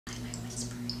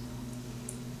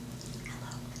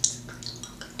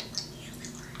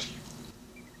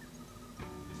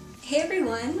Hey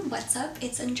everyone, what's up?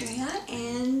 It's Andrea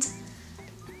and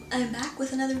I'm back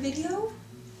with another video.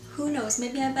 Who knows,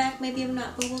 maybe I'm back, maybe I'm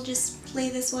not, but we'll just play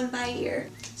this one by ear.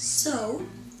 So,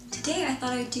 today I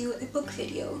thought I'd do a book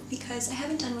video because I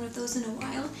haven't done one of those in a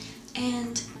while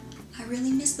and I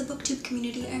really miss the booktube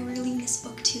community, I really miss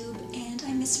booktube, and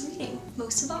I miss reading,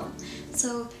 most of all.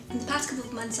 So, in the past couple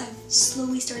of months I've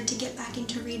slowly started to get back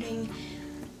into reading.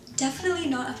 Definitely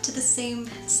not up to the same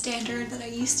standard that I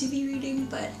used to be reading,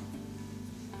 but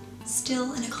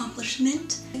still an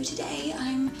accomplishment. So today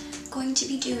I'm going to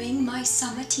be doing my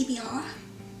summer TBR.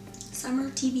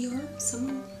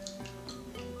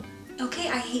 Okay,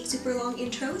 I hate super long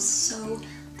intros, so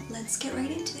let's get right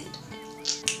into it.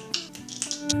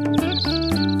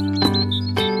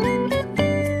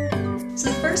 So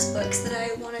the first books that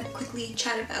I want to quickly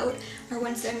chat about are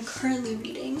ones that I'm currently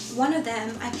reading. One of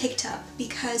them I picked up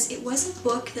because it was a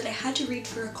book that I had to read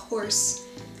for a course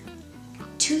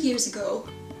 2 years ago,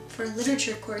 for a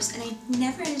literature course, and I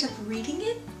never ended up reading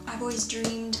it. I've always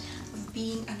dreamed of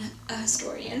being a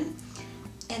historian,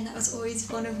 and that was always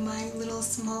one of my little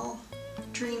small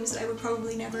dreams that I would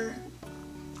probably never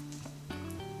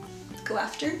go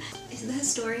after. Is The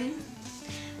Historian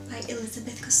by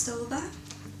Elizabeth Kostova,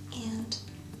 and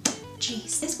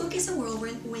geez, this book is a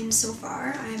whirlwind so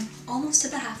far. I'm almost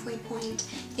at the halfway point.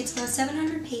 It's about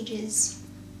 700 pages.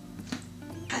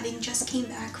 Having just came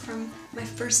back from my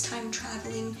first time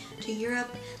traveling to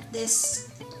Europe, this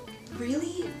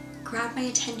really grabbed my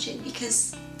attention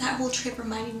because that whole trip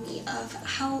reminded me of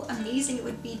how amazing it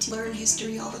would be to learn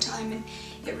history all the time, and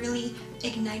it really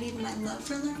ignited my love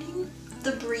for learning.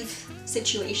 The brief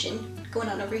situation going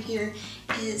on over here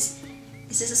is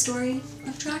this is a story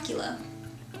of Dracula.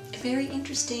 A very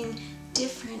interesting,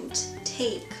 different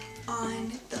take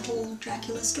on the whole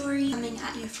Dracula story, coming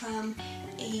at you from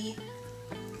a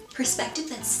perspective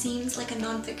that seems like a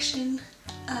non-fiction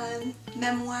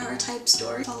memoir type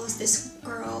story. It follows this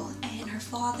girl and her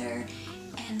father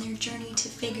and their journey to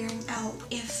figuring out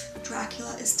if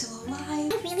Dracula is still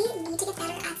alive. I really need to get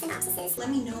better at synopsises. Let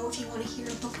me know if you want to hear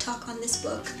a book talk on this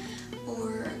book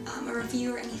or a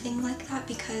review or anything like that,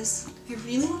 because I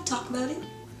really want to talk about it,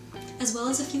 as well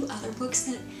as a few other books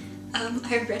that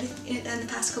I've read in the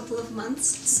past couple of months.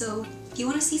 So if you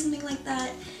want to see something like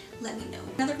that, let me know.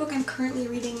 Another book I'm currently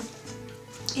reading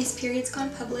is Periods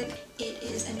Gone Public. It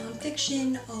is a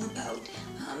non-fiction all about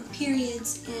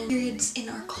periods in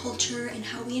our culture and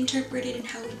how we interpret it and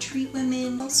how we treat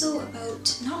women. Also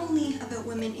about, not only about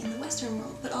women in the Western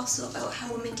world, but also about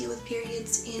how women deal with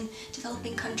periods in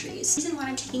developing countries. The reason why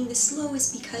I'm taking this slow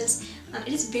is because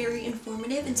it is very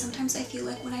informative, and sometimes I feel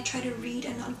like when I try to read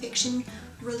a non-fiction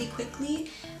really quickly,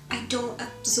 I don't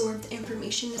absorb the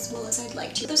information as well as I'd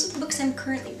like to. Those are the books I'm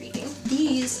currently reading.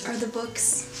 These are the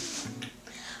books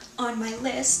on my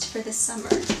list for this summer,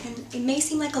 and it may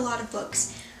seem like a lot of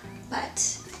books,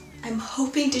 but I'm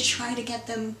hoping to try to get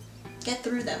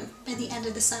through them by the end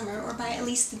of the summer, or by at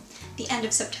least the end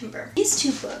of September. These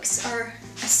two books are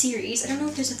a series. I don't know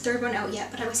if there's a third one out yet,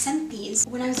 but I was sent these.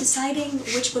 When I was deciding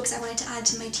which books I wanted to add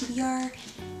to my TBR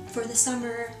for the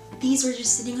summer, these were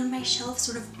just sitting on my shelf,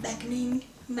 sort of beckoning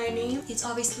my name. It's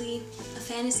obviously a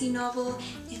fantasy novel.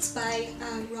 It's by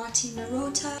Rati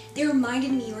Narota. They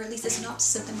reminded me, or at least the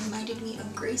synopsis of them reminded me of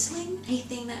Graceling.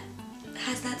 Anything that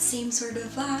has that same sort of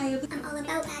vibe. I'm all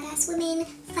about badass women,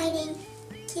 fighting,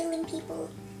 killing people,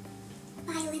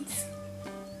 violence.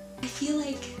 I feel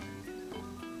like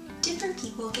different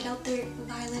people get out their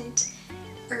violent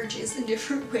urges in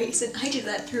different ways, and I do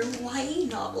that through YA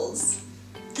novels.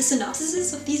 The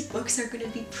synopsises of these books are going to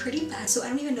be pretty bad, so I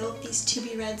don't even know if these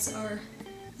to-be-read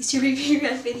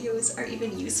videos are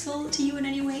even useful to you in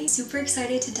any way. Super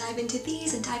excited to dive into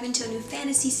these and dive into a new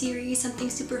fantasy series, something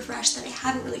super fresh that I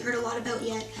haven't really heard a lot about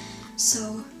yet.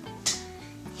 So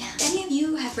yeah, if any of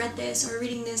you have read this or are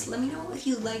reading this, let me know if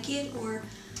you like it or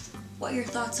what your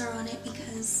thoughts are on it,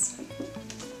 because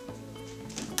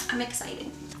I'm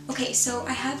excited. Okay, so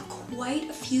I have quite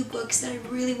a few books that I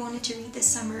really wanted to read this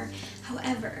summer.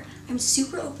 However, I'm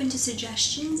super open to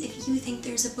suggestions if you think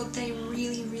there's a book that I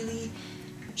really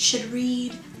should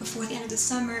read before the end of the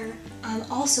summer.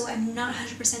 Also, I'm not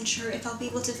 100% sure if I'll be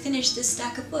able to finish this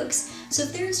stack of books. So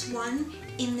if there's one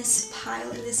in this pile,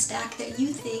 in this stack, that you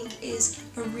think is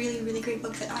a really great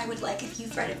book that I would like, if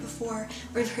you've read it before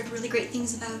or you've heard really great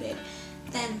things about it,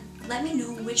 then let me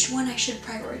know which one I should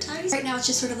prioritize. Right now it's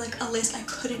just sort of like a list. I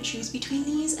couldn't choose between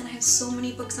these, and I have so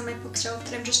many books on my bookshelf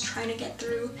that I'm just trying to get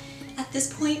through at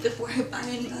this point before I buy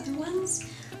any other ones.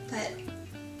 But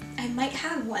I might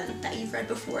have one that you've read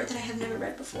before that I have never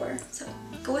read before. So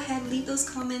go ahead, leave those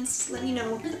comments, let me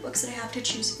know the books that I have to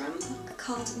choose from. It's a book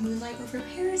called Moonlight Over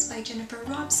Paris by Jennifer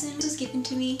Robson. It was gifted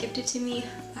to me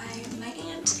by my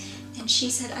aunt, and she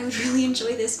said I would really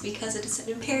enjoy this because it is set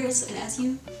in Paris, and as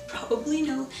you probably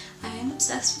know, I am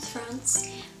obsessed with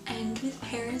France and with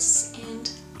Paris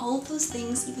and all of those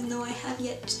things, even though I have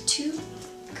yet to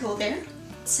go there.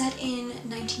 It's set in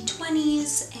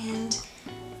 1920s, and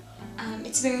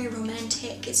it's very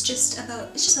romantic. It's just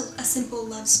a simple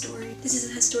love story. This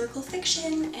is a historical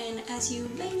fiction, and as you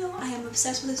may know, I am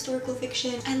obsessed with historical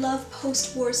fiction. I love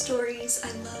post-war stories.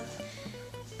 I love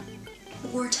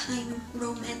wartime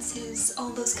romances, all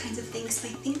those kinds of things. So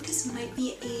I think this might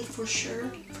be a for sure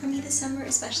for me this summer,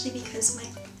 especially because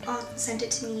my aunt sent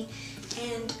it to me,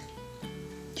 and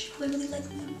she probably really liked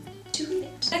me to read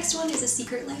it. Next one is A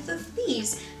Secret Life of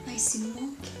Bees by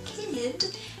Sumo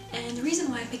Kid. And the reason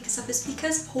why I picked this up is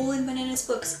because Poland Bananas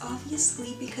books,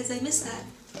 obviously, because I miss that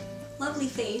lovely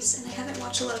face, and I haven't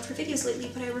watched a lot of her videos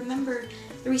lately, but I remember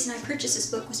the reason I purchased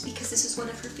this book was because this is one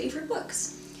of her favorite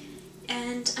books.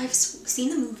 And I've seen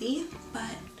the movie,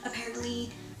 but apparently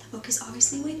the book is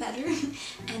obviously way better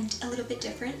and a little bit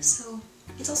different, so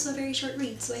it's also a very short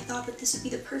read, so I thought that this would be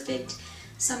the perfect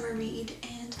summer read,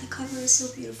 and the cover is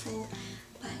so beautiful.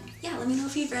 But yeah, let me know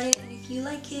if you've read it, and if you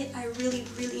like it. I really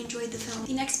enjoyed the film.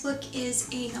 The next book is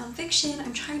a nonfiction.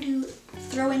 I'm trying to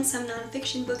throw in some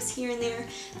nonfiction books here and there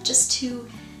just to,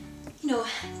 you know,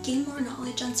 gain more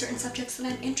knowledge on certain subjects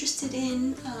that I'm interested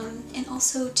in, and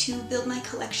also to build my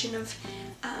collection of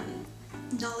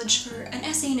knowledge for an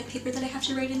essay and a paper that I have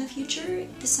to write in the future,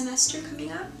 this semester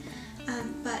coming up.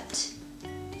 But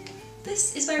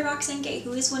this is by Roxane Gay,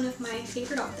 who is one of my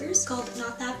favorite authors, called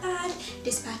Not That Bad.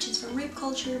 Dispatches from Rape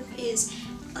Culture is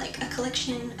like a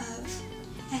collection of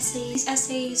essays.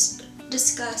 Essays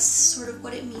discuss sort of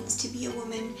what it means to be a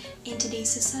woman in today's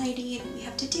society and what we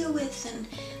have to deal with, and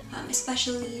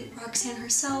especially Roxane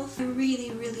herself. I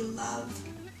really love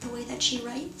the way that she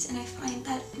writes, and I find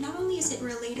that not only is it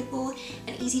relatable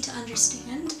and easy to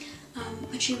understand,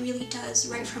 but she really does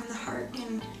write from the heart,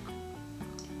 and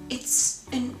it's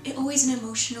always an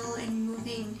emotional and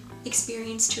moving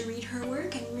experience to read her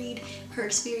work and read her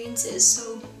experiences.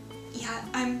 So yeah,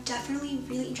 I'm definitely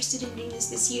really interested in reading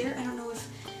this year. I don't know if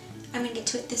I'm gonna get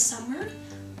to it this summer,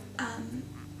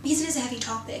 because it is a heavy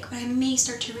topic, but I may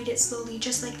start to read it slowly,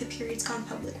 just like the Periods Gone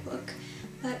Public book.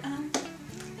 But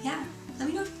yeah, let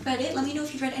me know if you've read it. Let me know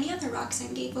if you've read any other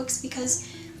Roxane Gay books, because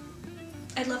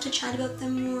I'd love to chat about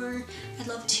them more. I'd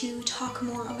love to talk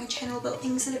more on my channel about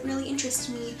things that really interest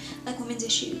me, like women's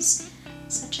issues,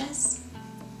 such as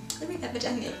the rape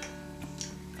epidemic.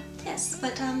 Yes,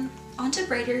 but on to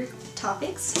brighter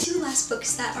topics. Two last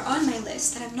books that are on my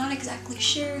list that I'm not exactly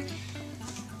sure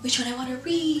which one I want to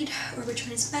read or which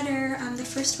one is better. The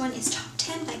first one is Top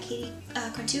 10 by Katie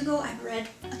Contugo. I've read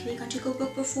a Katie Contugo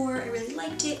book before. I really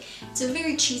liked it. It's a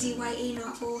very cheesy YA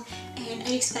novel, and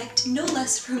I expect no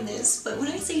less from this. But when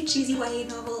I say cheesy YA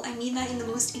novel, I mean that in the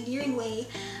most endearing way.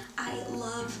 I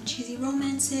love cheesy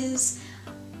romances.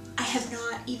 I have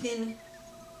not even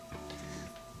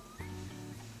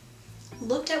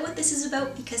looked at what this is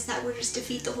about, because that would just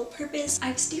defeat the whole purpose.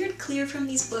 I've steered clear from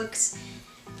these books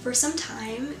for some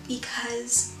time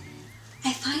because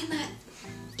I find that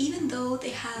even though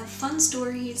they have fun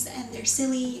stories and they're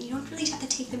silly and you don't really have to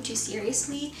take them too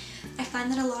seriously, I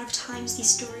find that a lot of times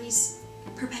these stories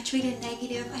perpetuate a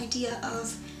negative idea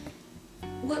of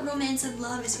what romance and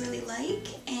love is really like,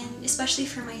 and especially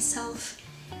for myself,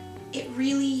 it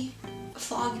really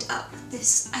fogged up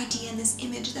this idea and this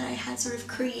image that I had sort of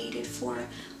created for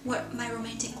what my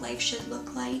romantic life should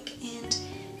look like, and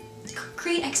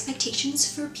create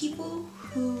expectations for people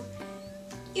who,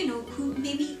 you know, who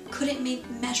maybe couldn't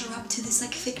measure up to this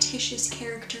like fictitious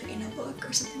character in a book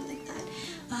or something like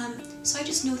that. So I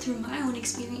just know through my own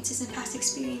experiences and past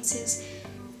experiences,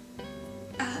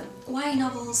 YA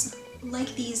novels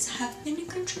like these have been a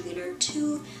contributor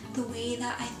to the way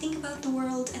that I think about the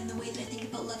world and the way that I think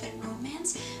about love and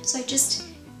romance. So I just,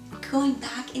 going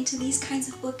back into these kinds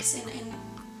of books and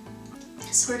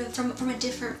sort of from a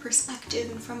different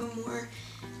perspective and from a more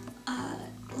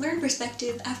learned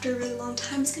perspective after a really long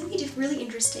time, it's going to be really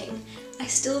interesting. I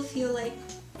still feel like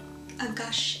a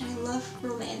gush, and I love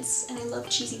romance and I love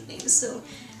cheesy things, so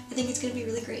I think it's going to be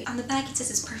really great. On the back it says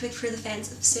it's perfect for the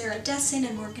fans of Sarah Dessen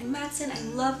and Morgan Matson. I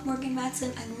love Morgan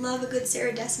Matson. I love a good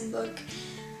Sarah Dessen book,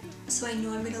 so I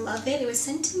know I'm going to love it. It was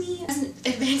sent to me as an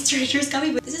advanced reader's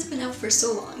copy, but this has been out for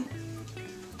so long.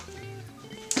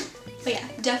 But yeah,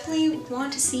 definitely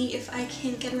want to see if I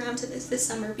can get around to this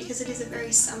summer because it is a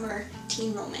very summer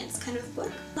teen romance kind of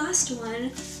book. Last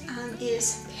one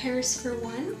is Paris for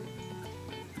One.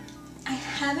 I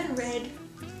haven't read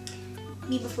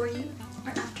Me Before You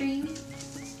or After You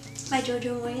by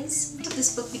Jojo Moyes. I love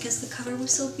this book because the cover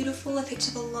was so beautiful. I picked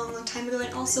it up a long time ago,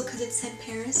 and also because it said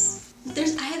Paris.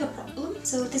 I have a problem.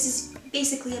 So this is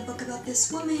basically a book about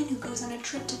this woman who goes on a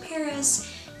trip to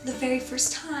Paris the very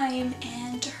first time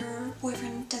and her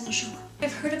boyfriend doesn't show up.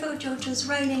 I've heard about Jojo's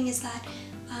writing is that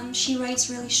she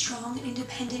writes really strong,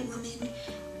 independent women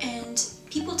and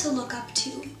people to look up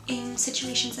to in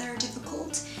situations that are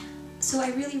difficult. So I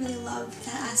really, really love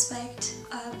that aspect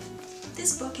of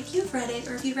this book. If you've read it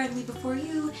or if you've read Me Before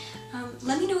You,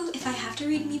 let me know if I have to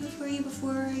read Me Before You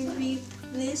before I read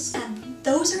this.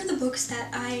 Those are the books that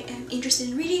I am interested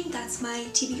in reading. That's my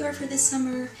TBR for this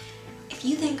summer. If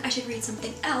you think I should read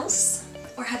something else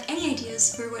or have any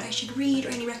ideas for what I should read or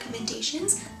any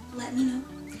recommendations, let me know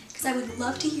because I would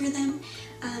love to hear them.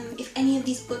 If any of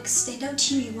these books stand out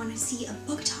to you, you want to see a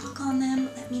book talk on them,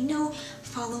 let me know.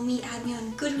 Follow me, add me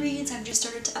on Goodreads. I've just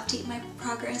started to update my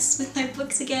progress with my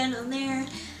books again on there.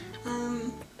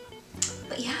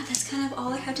 But yeah, that's kind of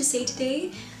all I have to say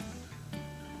today.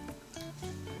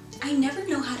 I never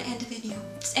know how to end a video.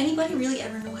 Does anybody really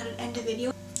ever know how to end a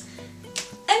video?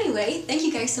 Anyway, thank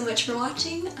you guys so much for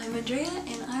watching. I'm Andrea,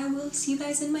 and I will see you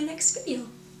guys in my next video.